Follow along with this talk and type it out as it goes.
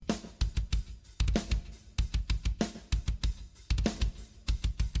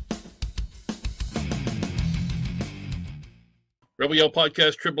Rebel Yell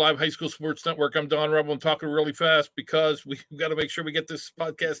Podcast, Trib Live High School Sports Network. I'm Don Rebel. I'm talking really fast because we've got to make sure we get this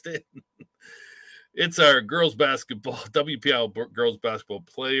podcast in. It's our girls basketball, WPIAL girls basketball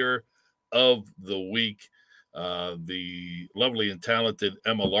player of the week. The lovely and talented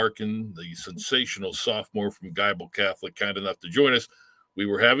Emma Larkin, the sensational sophomore from Geibel Catholic, kind enough to join us. We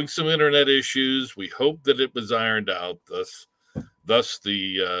were having some internet issues. We hope that it was ironed out, thus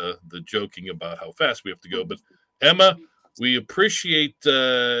the joking about how fast we have to go. But Emma, we appreciate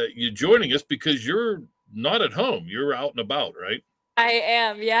you joining us because you're not at home. You're out and about, right? I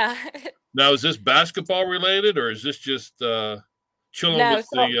am, yeah. Now, is this basketball related or is this just chilling with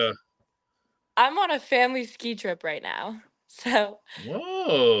the... I'm on a family ski trip right now. So.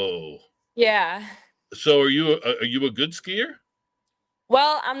 Whoa. Yeah. So are you a good skier?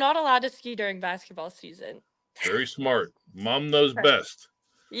 Well, I'm not allowed to ski during basketball season. Very smart. Mom knows best.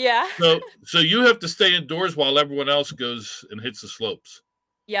 Yeah. So you have to stay indoors while everyone else goes and hits the slopes.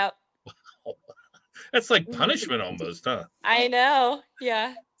 Yep. That's like punishment almost, huh? I know.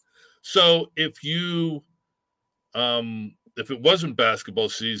 Yeah. So if it wasn't basketball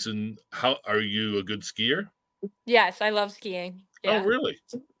season, how are you a good skier? Yes, I love skiing. Yeah. Oh, really?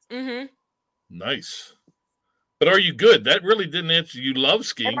 Mm-hmm. Nice. But are you good? That really didn't answer. You love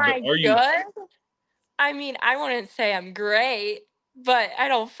skiing, Am I good? I mean, I wouldn't say I'm great, but I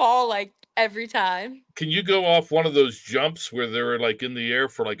don't fall like every time. Can you go off one of those jumps where they're like in the air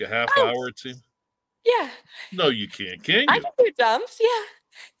for like a half hour, it seems? Yeah. No, you can't. Can you? I can do jumps, yeah.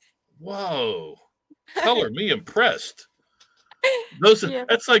 Whoa. Color me impressed.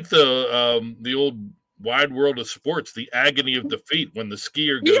 That's like the old Wide World of Sports, the agony of defeat when the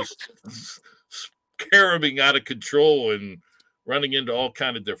skier goes caroming out of control and running into all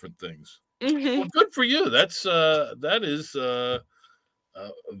kind of different things. Mm-hmm. Well, good for you. That is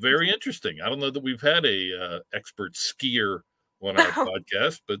very interesting. I don't know that we've had a expert skier on our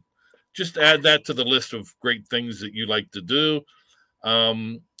podcast, but just add that to the list of great things that you like to do.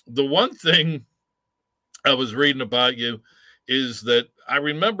 The one thing I was reading about you is that I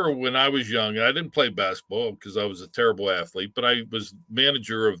remember when I was young, I didn't play basketball because I was a terrible athlete, but I was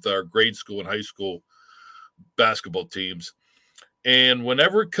manager of our grade school and high school basketball teams. And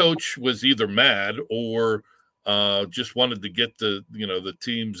whenever coach was either mad or just wanted to get the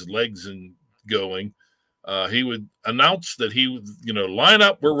team's legs and going, he would announce that he would, line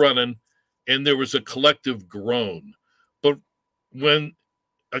up, we're running, and there was a collective groan. But when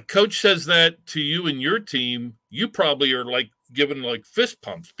a coach says that to you and your team, you probably are like giving like fist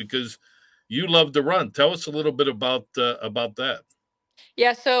pumps because you love to run. Tell us a little bit about that.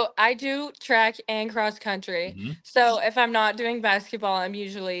 Yeah, so I do track and cross country. Mm-hmm. So if I'm not doing basketball, I'm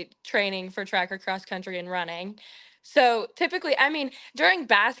usually training for track or cross country and running. So typically, I mean, during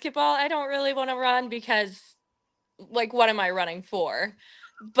basketball, I don't really want to run because, like, what am I running for?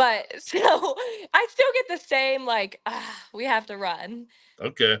 But so I still get the same, like, we have to run.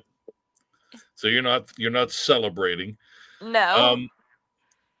 Okay. So you're not celebrating. No.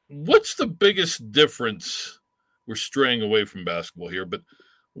 What's the biggest difference? We're straying away from basketball here, but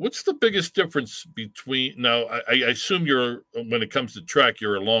what's the biggest difference between now? I assume when it comes to track,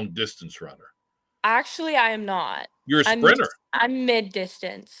 you're a long distance runner. Actually, I am not. You're a sprinter. I'm mid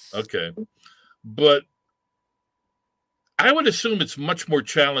distance. Okay. But I would assume it's much more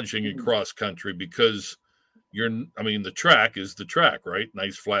challenging in cross country because the track is the track, right?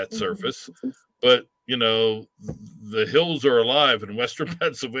 Nice flat surface. But, the hills are alive in Western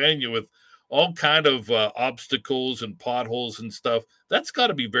Pennsylvania with all kind of obstacles and potholes and stuff. That's got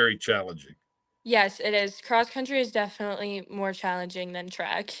to be very challenging. Yes, it is. Cross country is definitely more challenging than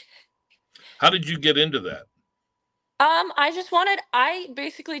track. How did you get into that? I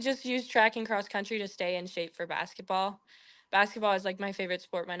basically just used track and cross country to stay in shape for basketball. Basketball is like my favorite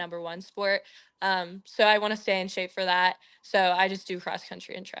sport, my number one sport. So I want to stay in shape for that. So I just do cross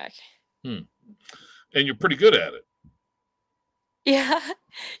country and track. And you're pretty good at it. Yeah.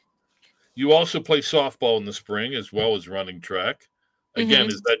 You also play softball in the spring as well as running track. Again,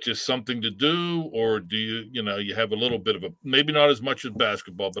 is that just something to do, or do you have a little bit of maybe not as much as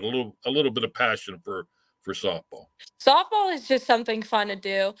basketball, but a little bit of passion for softball? Softball is just something fun to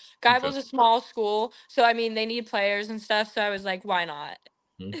do. Geibel's a small school, so I mean they need players and stuff. So I was like, why not?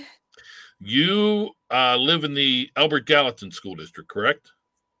 You live in the Albert Gallatin School District, correct?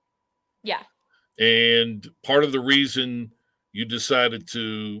 Yeah. And part of the reason you decided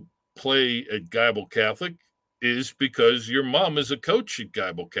to play at Geibel Catholic is because your mom is a coach at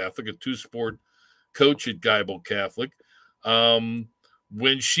Geibel Catholic, a two-sport coach at Geibel Catholic.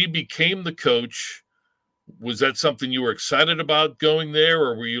 When she became the coach, was that something you were excited about going there,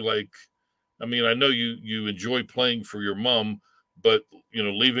 or were you like, I know you enjoy playing for your mom, but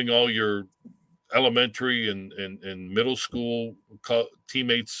leaving all your elementary and middle school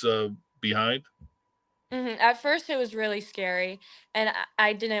teammates behind? At first, it was really scary, and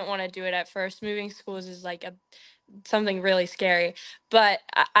I didn't want to do it at first. Moving schools is like a something really scary, but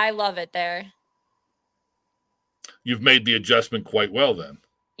I love it there. You've made the adjustment quite well then.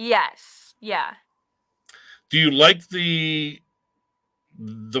 Yes, yeah. Do you like the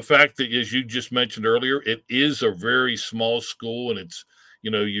fact that, as you just mentioned earlier, it is a very small school, and it's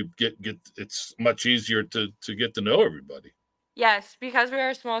you get it's much easier to get to know everybody. Yes, because we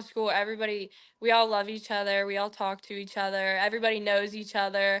are a small school, we all love each other, we all talk to each other, everybody knows each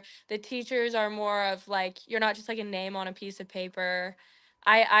other. The teachers are more of like, you're not just like a name on a piece of paper.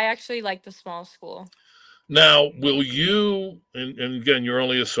 I actually like the small school. Now, will you, and again, you're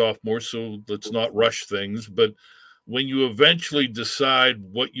only a sophomore, so let's not rush things, but when you eventually decide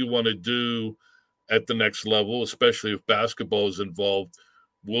what you want to do at the next level, especially if basketball is involved,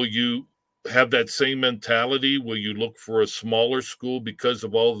 will you have that same mentality? Will you look for a smaller school because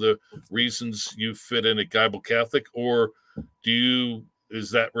of all the reasons you fit in at Geibel Catholic, or is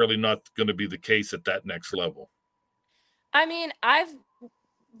that really not going to be the case at that next level? I mean, I've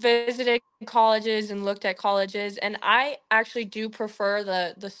visited colleges and looked at colleges, and I actually do prefer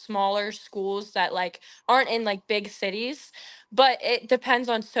the smaller schools that like aren't in like big cities, but it depends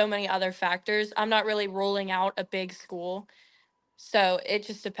on so many other factors. I'm not really ruling out a big school. So it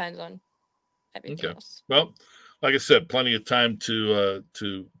just depends on everything Okay. else. Well, like I said, plenty of time to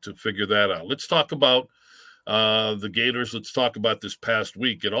figure that out. Let's talk about the Gators. Let's talk about this past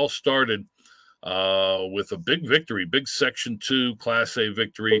week. It all started with a big victory, big Section 2 Class A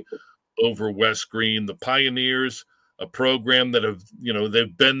victory over West Green. The Pioneers, a program that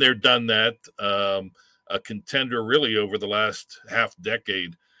they've been there, done that, a contender really over the last half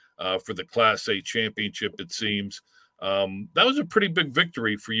decade for the Class A championship, it seems. That was a pretty big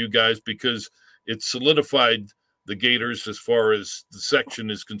victory for you guys because it solidified the Gators as far as the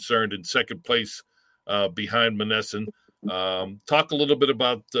section is concerned in second place behind Monessen. Talk a little bit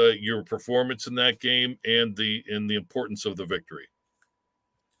about your performance in that game and the importance of the victory.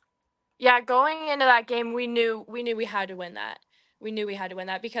 Yeah, going into that game, we knew we had to win that. We knew we had to win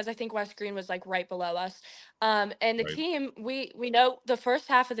that because I think West Green was like right below us. And the Right. team, we know the first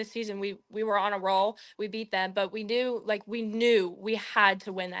half of the season we were on a roll. We beat them, but we knew we had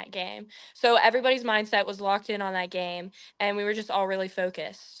to win that game. So everybody's mindset was locked in on that game, and we were just all really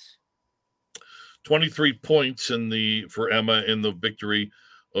focused. 23 points for Emma in the victory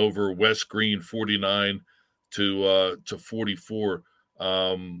over West Green, 49 to 44.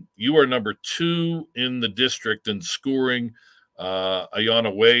 You are number 2 in the district in scoring.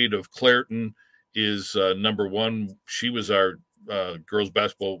 Ayana Wade of Clairton is number 1. She was our girls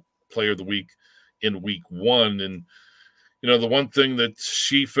basketball player of the week in week 1. And the one thing that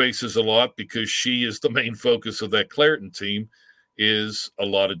she faces a lot, because she is the main focus of that Clairton team, is a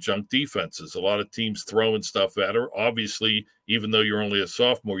lot of junk defenses, a lot of teams throwing stuff at her. Obviously, even though you're only a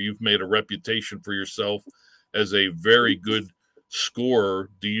sophomore, you've made a reputation for yourself as a very good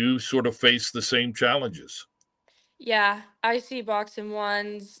scorer. Do you sort of face the same challenges? Yeah, I see box and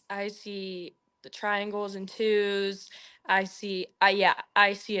ones. I see the triangles and twos. I see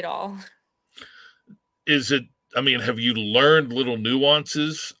it all. Is it, I mean, have you learned little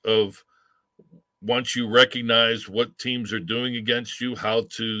nuances of, once you recognize what teams are doing against you, how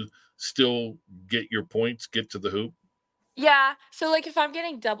to still get your points, get to the hoop? Yeah, so like if I'm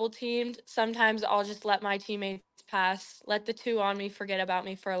getting double teamed, sometimes I'll just let my teammates pass, let the two on me forget about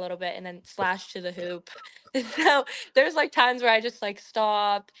me for a little bit and then slash to the hoop. So there's like times where I just like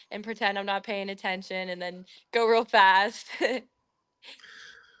stop and pretend I'm not paying attention and then go real fast.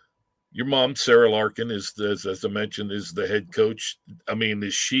 Your mom, Sarah Larkin, as I mentioned, is the head coach. I mean,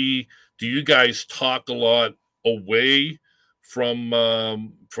 do you guys talk a lot away from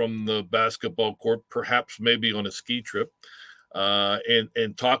the basketball court, perhaps maybe on a ski trip,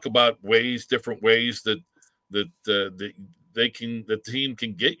 and talk about different ways that the team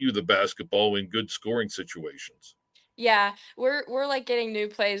can get you the basketball in good scoring situations? Yeah, we're like getting new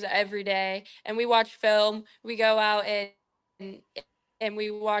plays every day, and we watch film. We go out and and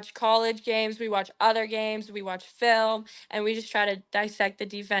we watch college games, we watch other games, we watch film, and we just try to dissect the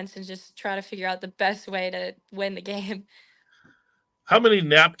defense and just try to figure out the best way to win the game. How many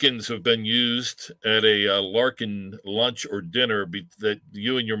napkins have been used at a Larkin lunch or dinner that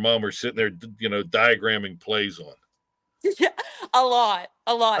you and your mom are sitting there, diagramming plays on? Yeah, a lot,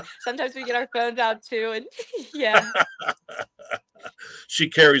 a lot. Sometimes we get our phones out too, and yeah. She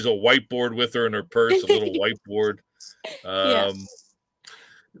carries a whiteboard with her in her purse, a little whiteboard. Um, Yes.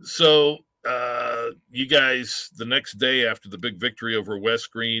 so you guys, the next day after the big victory over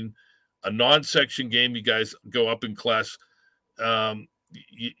West Green, a non-section game, you guys go up in class.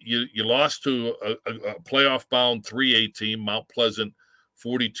 You lost to a playoff-bound 3A team, Mount Pleasant,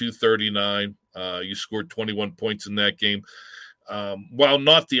 42-39. You scored 21 points in that game. While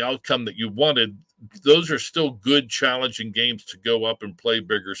not the outcome that you wanted, those are still good, challenging games to go up and play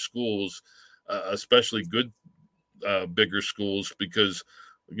bigger schools, especially good bigger schools, because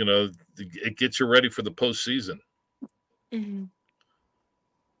it gets you ready for the postseason. Mm-hmm.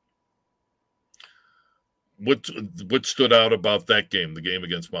 What stood out about that game, the game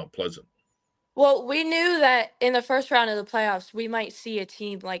against Mount Pleasant? Well, we knew that in the first round of the playoffs, we might see a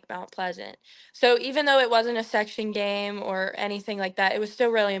team like Mount Pleasant. So even though it wasn't a section game or anything like that, it was still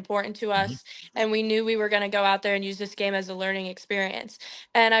really important to Mm-hmm. us. And we knew we were going to go out there and use this game as a learning experience.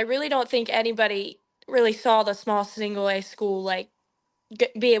 And I really don't think anybody really saw the small single A school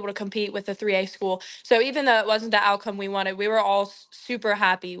be able to compete with the 3A school. So even though it wasn't the outcome we wanted, we were all super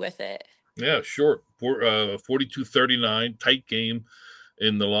happy with it. Yeah, sure. 42-39, tight game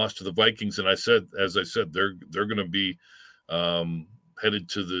in the loss to the Vikings. And as I said, they're going to be headed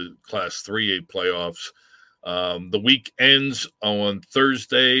to the Class 3A playoffs. The week ends on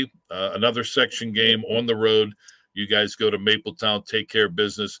Thursday. Another section game on the road. You guys go to Mapletown, take care of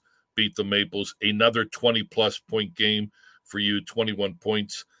business, beat the Maples. Another 20-plus point game for you, 21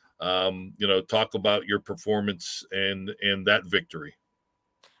 points. Talk about your performance and that victory.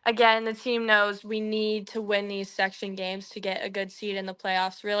 Again, the team knows we need to win these section games to get a good seed in the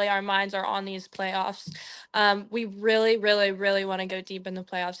playoffs. Really, our minds are on these playoffs. We really, really, really want to go deep in the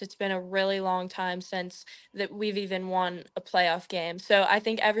playoffs. It's been a really long time since that we've even won a playoff game. So I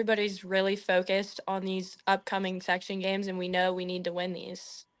think everybody's really focused on these upcoming section games, and we know we need to win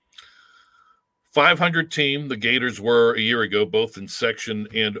these. 500 team, the Gators were a year ago, both in section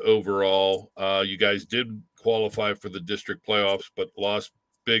and overall. You guys did qualify for the district playoffs, but lost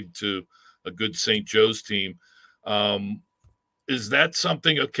big to a good St. Joe's team. Is that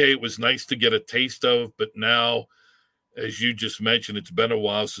something, okay, it was nice to get a taste of, but now, as you just mentioned, it's been a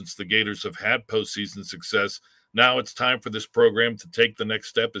while since the Gators have had postseason success. Now it's time for this program to take the next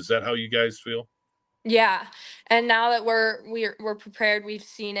step. Is that how you guys feel? Yeah, and now that we're prepared, we've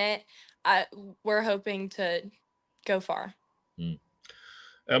seen it. We're hoping to go far. Hmm.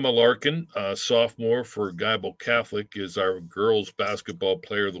 Emma Larkin, sophomore for Geibel Catholic, is our girls basketball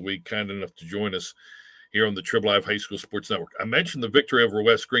player of the week, kind enough to join us here on the Trib Live High School Sports Network. I mentioned the victory over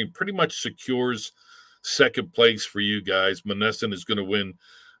West Green pretty much secures second place for you guys. Monessen is going to win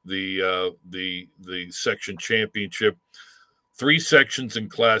the section championship. 3 sections in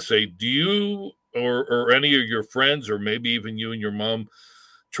Class A. Do you or any of your friends, or maybe even you and your mom,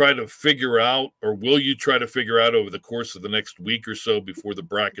 try to figure out, or will you try to figure out over the course of the next week or so before the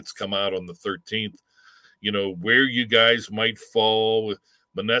brackets come out on the 13th, where you guys might fall?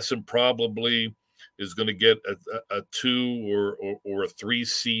 Monessen probably is going to get a 2 or a 3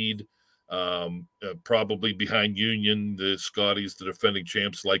 seed, probably behind Union. The Scotties, the defending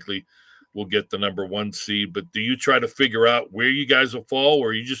champs, likely will get the number 1 seed. But do you try to figure out where you guys will fall, or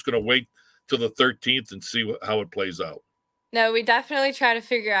are you just going to wait till the 13th and see how it plays out? No, we definitely try to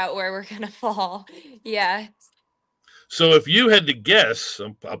figure out where we're gonna fall. Yeah. So if you had to guess,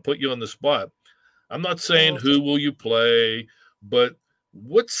 I'll put you on the spot. I'm not saying Oh. who will you play, but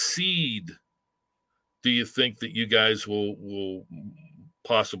what seed do you think that you guys will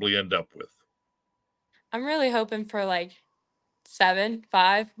possibly end up with? I'm really hoping for 7,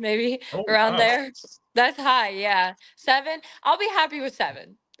 5, maybe Oh, around wow. there. That's high, yeah. 7. I'll be happy with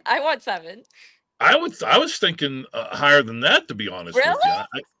 7. I want 7. I was thinking higher than that, to be honest with you.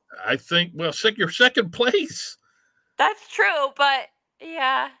 Really? I think, well, your second place. That's true, but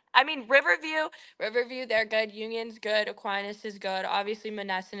yeah. I mean, Riverview, they're good. Union's good. Aquinas is good. Obviously,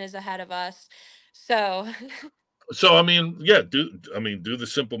 Monessen is ahead of us. So, So I mean, yeah, do the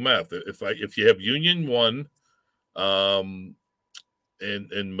simple math. If you have Union 1, um,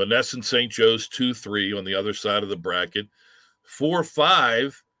 and Monessen St. Joe's 2-3 on the other side of the bracket,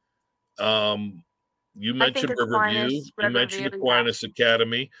 4-5. You I think mentioned Riverview. Aquinas, You mentioned Riverview, yeah. Aquinas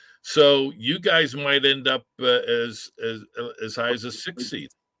Academy. So you guys might end up as high as a 6 seed.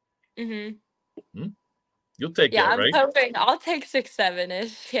 Mhm. Hmm? You'll take Yeah, that, I'm right? hoping I'll take 6,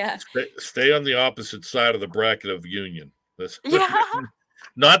 7-ish. Yeah. Stay on the opposite side of the bracket of Union. Yeah.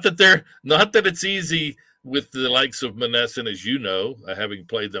 Not that it's easy with the likes of Monessen, as you know, having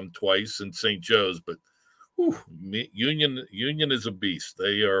played them twice, in St. Joe's, but whew, Union is a beast.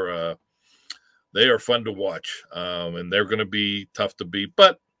 They are fun to watch, and they're going to be tough to beat.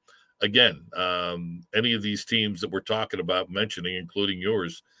 But again, any of these teams that we're talking about mentioning, including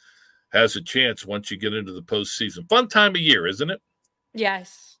yours, has a chance once you get into the postseason. Fun time of year, isn't it?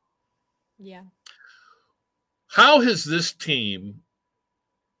 Yes. Yeah. How has this team,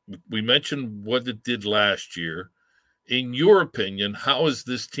 we mentioned what it did last year. In your opinion, how has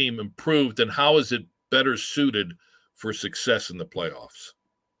this team improved and how is it better suited for success in the playoffs?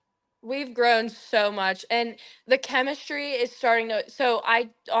 We've grown so much, and the chemistry is starting to. So I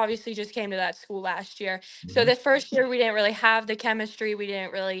obviously just came to that school last year. So Mm-hmm. the first year we didn't really have the chemistry, we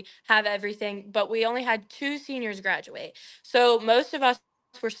didn't really have everything, but we only had two seniors graduate. So most of us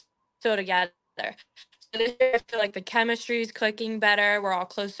were still together. So this year I feel like the chemistry is clicking better. We're all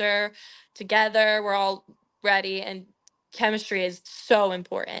closer together. We're all ready, and chemistry is so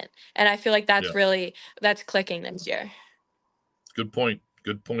important. And I feel like Yeah, that's clicking this year. good point.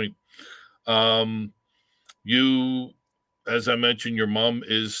 Good point. Um, you, as I mentioned, your mom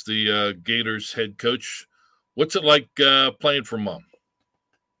is the Gators head coach. What's it like playing for mom?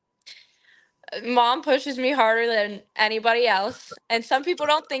 Mom pushes me harder than anybody else. And some people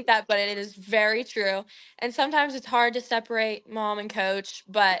don't think that, but it is very true. And sometimes it's hard to separate mom and coach,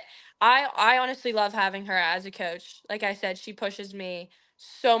 but I honestly love having her as a coach. Like I said, she pushes me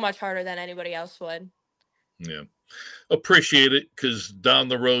so much harder than anybody else would. Yeah. Appreciate it because down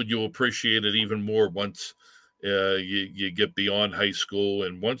the road you'll appreciate it even more once you get beyond high school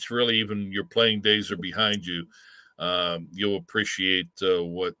and once really even your playing days are behind you. You'll appreciate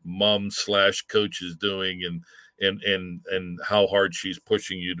what mom slash coach is doing and how hard she's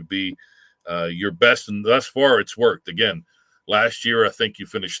pushing you to be your best. And thus far, it's worked. Again, last year I think you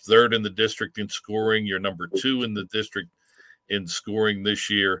finished third in the district in scoring. You're number two in the district in scoring this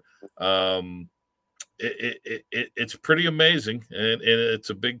year. It's pretty amazing, and it's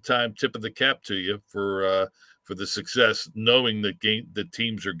a big time tip of the cap to you for the success, knowing that the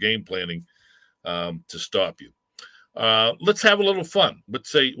teams are game planning to stop you. Let's have a little fun. What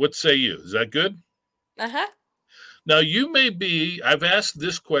say you? Is that good? Uh-huh. Now you may be. I've asked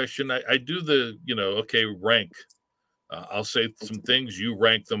this question. I do the okay rank. I'll say some things. You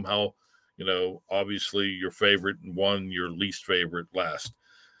rank them. How obviously your favorite and one your least favorite last.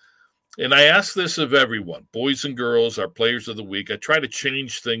 And I ask this of everyone, boys and girls, our players of the week. I try to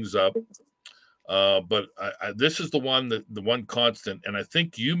change things up, but this is the one constant, and I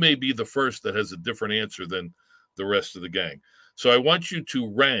think you may be the first that has a different answer than the rest of the gang. So I want you to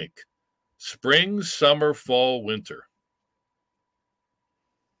rank spring, summer, fall, winter.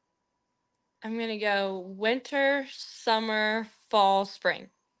 I'm going to go winter, summer, fall, spring.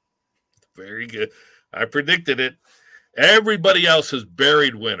 Very good. I predicted it. Everybody else has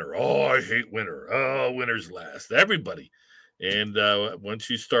buried winter. Oh, I hate winter. Oh, winter's last. Everybody. And once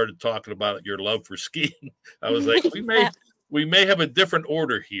you started talking about your love for skiing, I was like, Yeah. we may have a different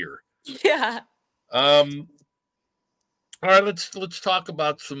order here. Yeah. All right, let's talk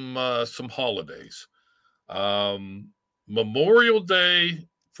about some holidays. Um, Memorial Day,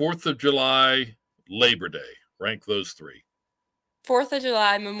 4th of July, Labor Day. Rank those three. 4th of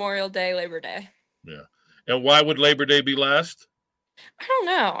July, Memorial Day, Labor Day. Yeah. And why would Labor Day be last? I don't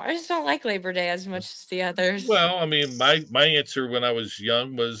know. I just don't like Labor Day as much as the others. Well, I mean, my answer when I was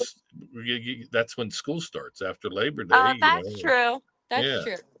young was that's when school starts after Labor Day. That's true. That's Yeah.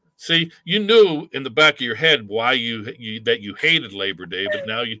 true. See, you knew in the back of your head why you that you hated Labor Day, but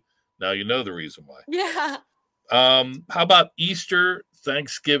now you know the reason why. Yeah. How about Easter,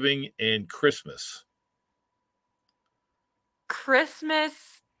 Thanksgiving, and Christmas? Christmas,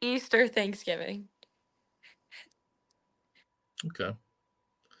 Easter, Thanksgiving. Okay.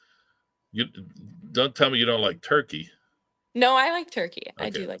 You don't tell me you don't like turkey. No, I like turkey. I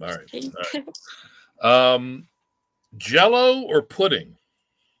Okay. do like All right. turkey. All right. Jello or pudding?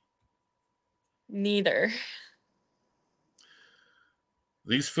 Neither.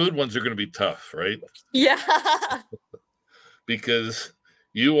 These food ones are going to be tough, right? Yeah. Because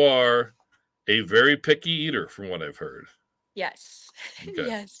you are a very picky eater, from what I've heard. Yes. Okay.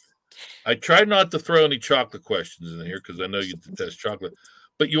 Yes. I tried not to throw any chocolate questions in here because I know you detest chocolate,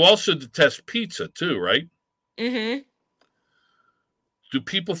 but you also detest pizza too, right? Mhm. Do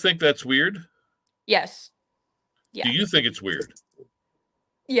people think that's weird? Yes. Do Yeah. you think it's weird?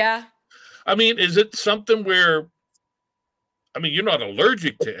 Yeah. I mean, is it something where, I mean, you're not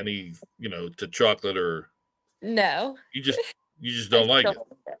allergic to any, to chocolate or No. you just, you just I don't like don't it? like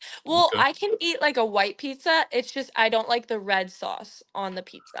it. Well, Okay. I can eat like a white pizza. It's just I don't like the red sauce on the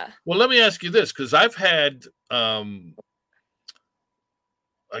pizza. Well, let me ask you this because I've had, I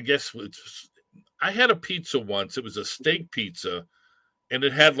guess I had a pizza once. It was a steak pizza and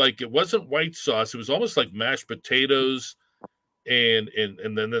it had like it wasn't white sauce. It was almost like mashed potatoes and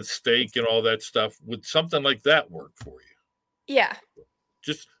then the steak and all that stuff. Would something like that work for you? Yeah.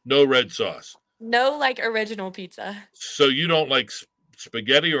 Just no red sauce. No, like original pizza. So you don't like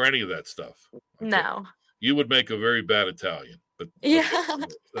spaghetti or any of that stuff? Okay. No. You would make a very bad Italian, but okay, Yeah.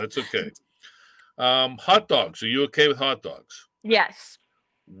 that's okay. Hot dogs. Are you okay with hot dogs? Yes.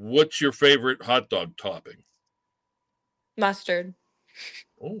 What's your favorite hot dog topping? Mustard.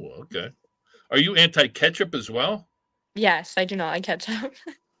 Oh, okay. Are you anti-ketchup as well? Yes, I do not like ketchup.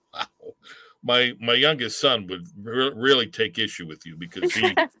 Wow. My youngest son would really take issue with you because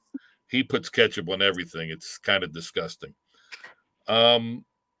he puts ketchup on everything. It's kind of disgusting. All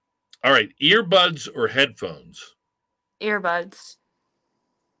right, earbuds or headphones? Earbuds.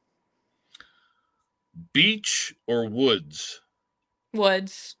 Beach or woods?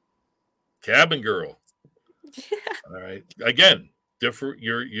 Woods. Cabin girl. All right. Again, different.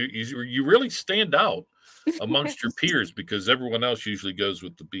 You really stand out amongst your peers because everyone else usually goes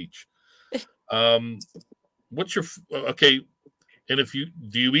with the beach. Um, what's your okay? And if you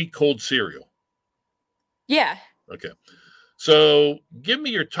do you eat cold cereal? Yeah. Okay. So give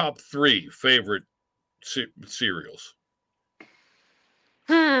me your top 3 favorite cereals.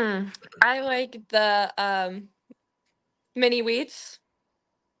 I like the mini wheats.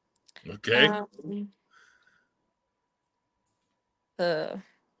 Okay. Um the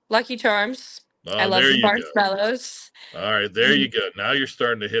Lucky Charms. I love There the you go. marshmallows. All right, there you go. Now you're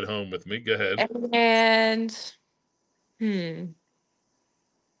starting to hit home with me. Go ahead. And hmm.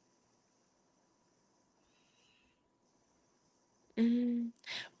 Mm,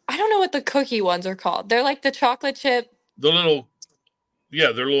 I don't know what the cookie ones are called. They're like the chocolate chip. The little,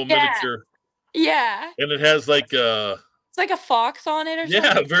 yeah, they're little Yeah. miniature, Yeah. and it has like It's like a fox on it or yeah,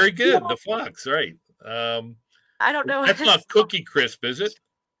 something. very good. Yeah. The fox, right? I don't know what That's it's not Cookie Crisp, is it?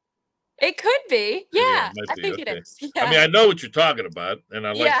 It could be. Yeah, it Yeah, might I be. think it Okay. is. I mean, Yeah. I know what you're talking about, and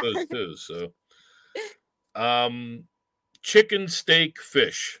I like Yeah. those too. So, um, chicken, steak,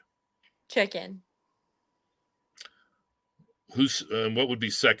 fish. Chicken. Who's what would be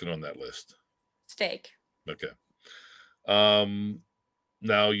second on that list? Steak. Okay. Um,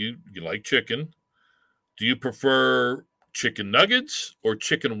 now you like chicken. Do you prefer chicken nuggets or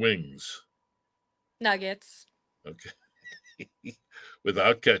chicken wings? Nuggets. Okay.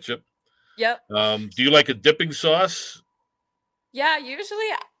 Without ketchup. Yep. Do you like a dipping sauce? Yeah, usually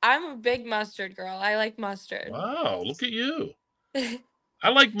I'm a big mustard girl. I like mustard. Wow, look at you. I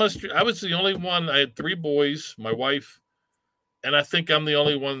like mustard. I was the only one. I had 3 boys, my wife, and I think I'm the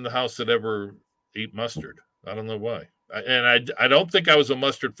only one in the house that ever ate mustard. I don't know why. I don't think I was a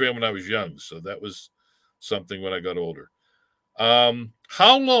mustard fan when I was young, so that was something when I got older.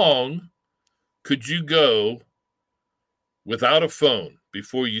 How long could you go without a phone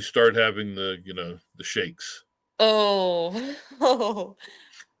before you start having the shakes? Oh. Oh.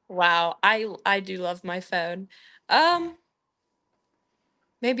 Wow. I do love my phone. Um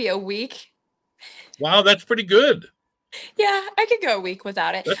Maybe a week. Wow, that's pretty good. Yeah, I could go a week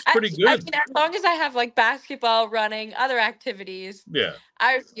without it. That's I pretty I good. mean, as long as I have like basketball, running, other activities, Yeah,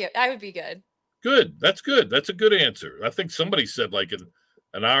 I would be good. good. That's good. That's a good answer. I think somebody said like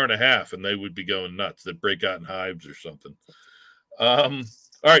an hour and a half, and they would be going nuts. They'd break out in hives or something. All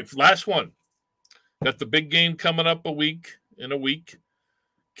right, last one. Got the big game coming up in a week.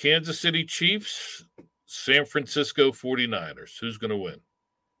 Kansas City Chiefs, San Francisco 49ers. Who's going to win?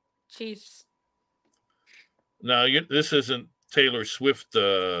 Chiefs. Now, this isn't Taylor Swift.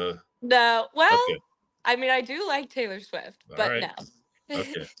 No. Well, Okay. I mean, I do like Taylor Swift, All but right. no.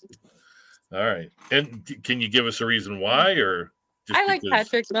 Okay. All right. And can you give us a reason why, or just I like because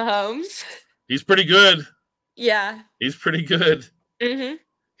Patrick Mahomes. he's pretty good? Yeah. He's pretty good. Mhm.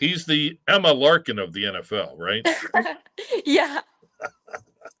 He's the Emma Larkin of the NFL, right? Yeah.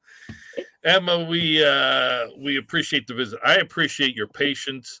 Emma, we appreciate the visit. I appreciate your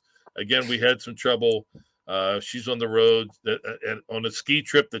patience. Again, we had some trouble. She's on the road on a ski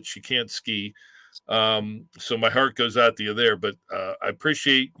trip that she can't ski. So my heart goes out to you there. But I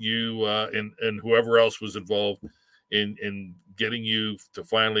appreciate you and whoever else was involved in getting you to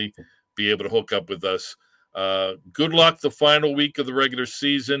finally be able to hook up with us. Good luck the final week of the regular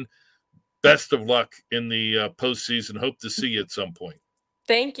season. Best of luck in the postseason. Hope to see you at some point.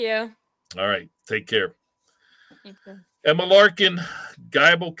 Thank you. All right. Take care. You too. Emma Larkin,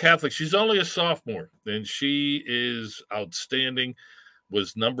 Geibel Catholic. She's only a sophomore, and she is outstanding.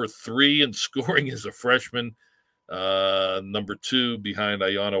 Was number 3 in scoring as a freshman, number 2 behind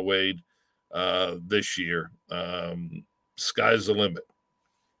Ayanna Wade this year. Sky's the limit.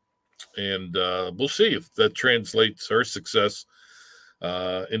 And we'll see if that translates. Her success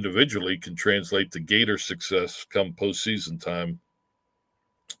individually can translate to Gator success come postseason time.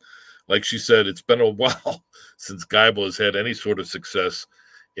 like she said, it's been a while since Geibel has had any sort of success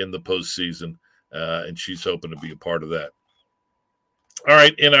in the postseason, and she's hoping to be a part of that. All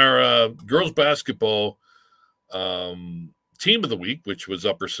right, in our girls basketball team of the week, which was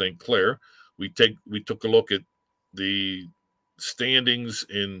Upper St. Clair, we took a look at the standings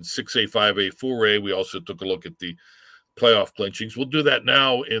in 6A, 5A, 4A. We also took a look at the playoff clinchings. We'll do that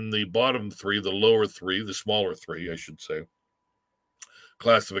now in the bottom three, the lower three, the smaller three, I should say,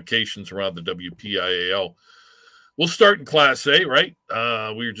 classifications around the WPIAL. We'll start in Class A, right?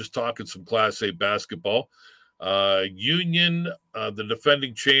 We were just talking some Class A basketball. Union, the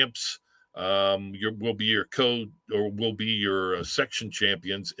defending champs, will be your section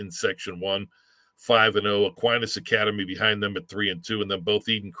champions in Section 1, 5-0. Aquinas Academy behind them at 3-2, and then both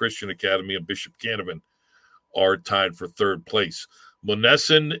Eden Christian Academy and Bishop Canavan are tied for third place.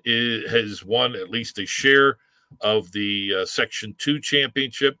 Monessen has won at least a share of the Section 2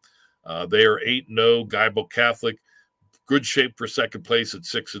 championship. They are 8-0. Geibel Catholic, good shape for second place at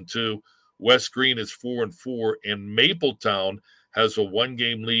 6-2. West Green is 4-4, and Mapletown has a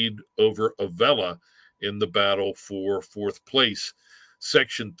one-game lead over Avella in the battle for fourth place.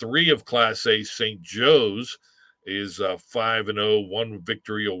 Section 3 of Class A, St. Joe's is 5-0, one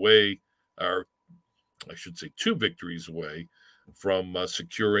victory away, or I should say 2 victories away from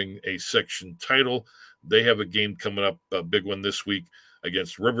securing a section title. They have a game coming up, a big one this week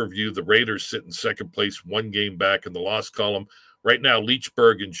against Riverview. The Raiders sit in second place, one game back in the loss column. Right now,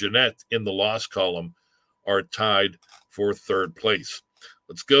 Leechburg and Jeanette in the loss column are tied for third place.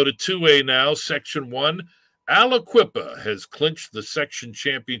 Let's go to 2A now. Section 1, Aliquippa has clinched the section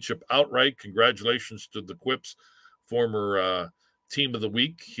championship outright. Congratulations to the Quips, former team of the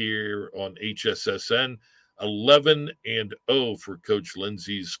week here on HSSN. 11-0 for Coach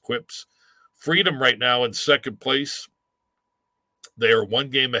Lindsay's Quips. Freedom right now in second place. They are one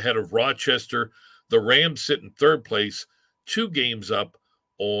game ahead of Rochester. The Rams sit in third place, 2 games up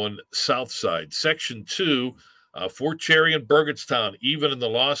on Southside. Section 2, Fort Cherry and Burgettstown, even in the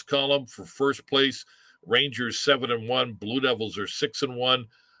loss column for first place. Rangers 7-1. Blue Devils are 6-1.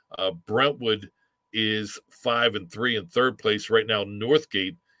 Brentwood is 5-3 in third place. Right now,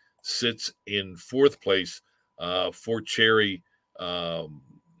 Northgate sits in fourth place. Fort Cherry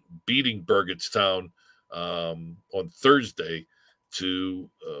beating Burgettstown on Thursday to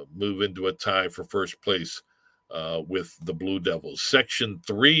move into a tie for first place with the Blue Devils. Section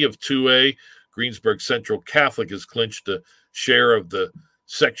 3 of 2A, Greensburg Central Catholic has clinched a share of the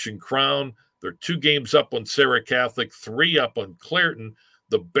section crown. They're 2 games up on Sarah Catholic, 3 up on Clairton.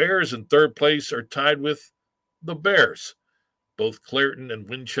 The Bears in third place are tied with the Bears. Both Clairton and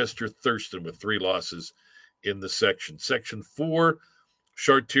Winchester Thurston with 3 losses in the section. Section 4,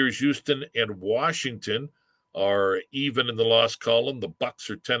 Chartiers Houston and Washington are even in the loss column. The Bucks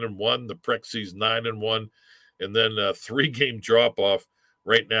are 10-1, the Prexies 9-1, and then a 3-game drop-off.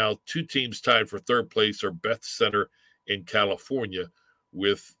 Right now, 2 teams tied for third place are Beth Center in California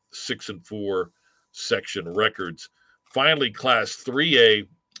with 6-4 section records. Finally, Class 3A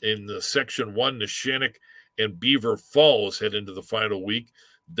in the Section 1, Neshannock and Beaver Falls head into the final week,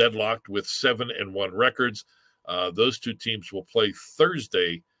 deadlocked with 7-1 records. Those 2 teams will play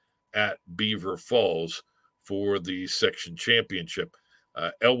Thursday at Beaver Falls for the section championship.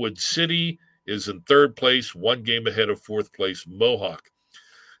 Elwood City is in third place, 1 game ahead of fourth place Mohawk.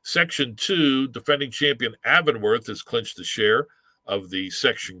 Section 2, defending champion Avonworth has clinched the share of the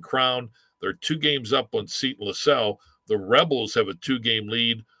section crown. They're 2 games up on Seton LaSalle. The Rebels have a 2-game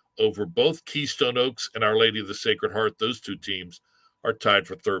lead over both Keystone Oaks and Our Lady of the Sacred Heart. Those 2 teams are tied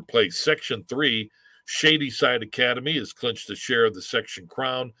for third place. Section 3, Shadyside Academy has clinched a share of the section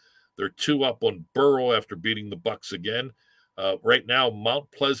crown. They're 2 up on Burrow after beating the Bucks again. Right now, Mount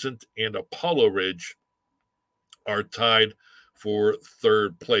Pleasant and Apollo Ridge are tied for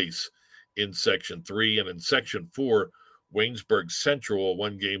third place in Section 3. And in Section 4, Waynesburg Central, a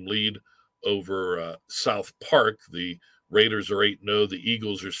 1-game lead over South Park. The Raiders are 8-0. The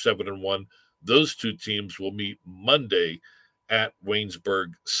Eagles are 7-1. Those 2 teams will meet Monday at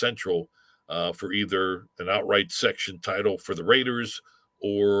Waynesburg Central for either an outright section title for the Raiders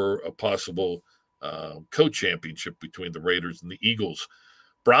or a possible co-championship between the Raiders and the Eagles.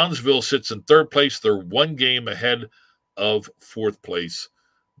 Brownsville sits in third place. They're 1 game ahead of fourth place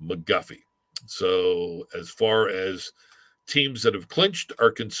McGuffey. So as far as teams that have clinched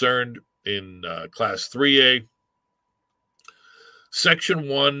are concerned in Class 3A, Section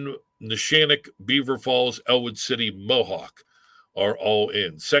 1, Neshannock, Beaver Falls, Elwood City, Mohawk are all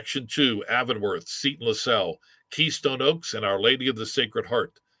in. Section 2, Avonworth, Seton LaSalle, Keystone Oaks, and Our Lady of the Sacred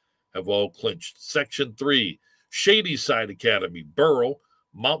Heart have all clinched. Section 3, Shadyside Academy, Burrell,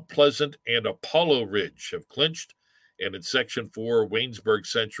 Mount Pleasant and Apollo Ridge have clinched. And in Section 4, Waynesburg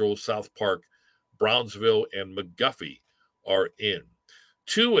Central, South Park, Brownsville, and McGuffey are in.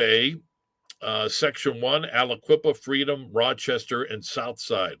 2A, Section 1, Aliquippa, Freedom, Rochester, and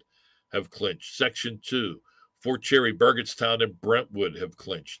Southside have clinched. Section 2, Fort Cherry, Burgettstown, and Brentwood have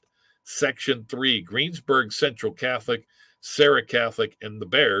clinched. Section 3, Greensburg Central Catholic, Sarah Catholic, and the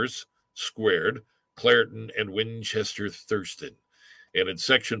Bears squared, Clareton and Winchester Thurston. And in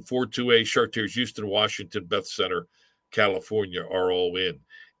Section 4-2A, Chartiers, Houston, Washington, Beth Center, California are all in.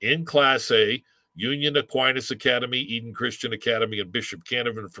 In Class A, Union Aquinas Academy, Eden Christian Academy, and Bishop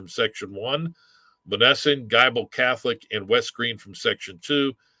Canevin from Section 1, Monessen, Geibel Catholic, and West Green from Section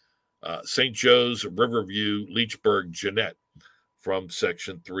 2, St. Joe's, Riverview, Leechburg, Jeanette from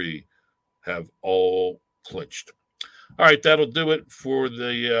Section 3 have all clinched. All right, that'll do it for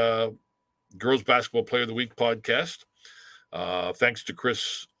the Girls Basketball Player of the Week podcast. Thanks to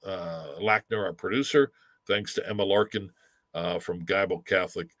Chris Lackner, our producer. Thanks to Emma Larkin from Geibel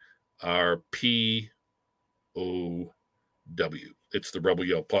Catholic, our POW. It's the Rebel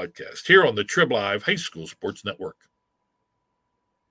Yell podcast here on the Trib Live High School Sports Network.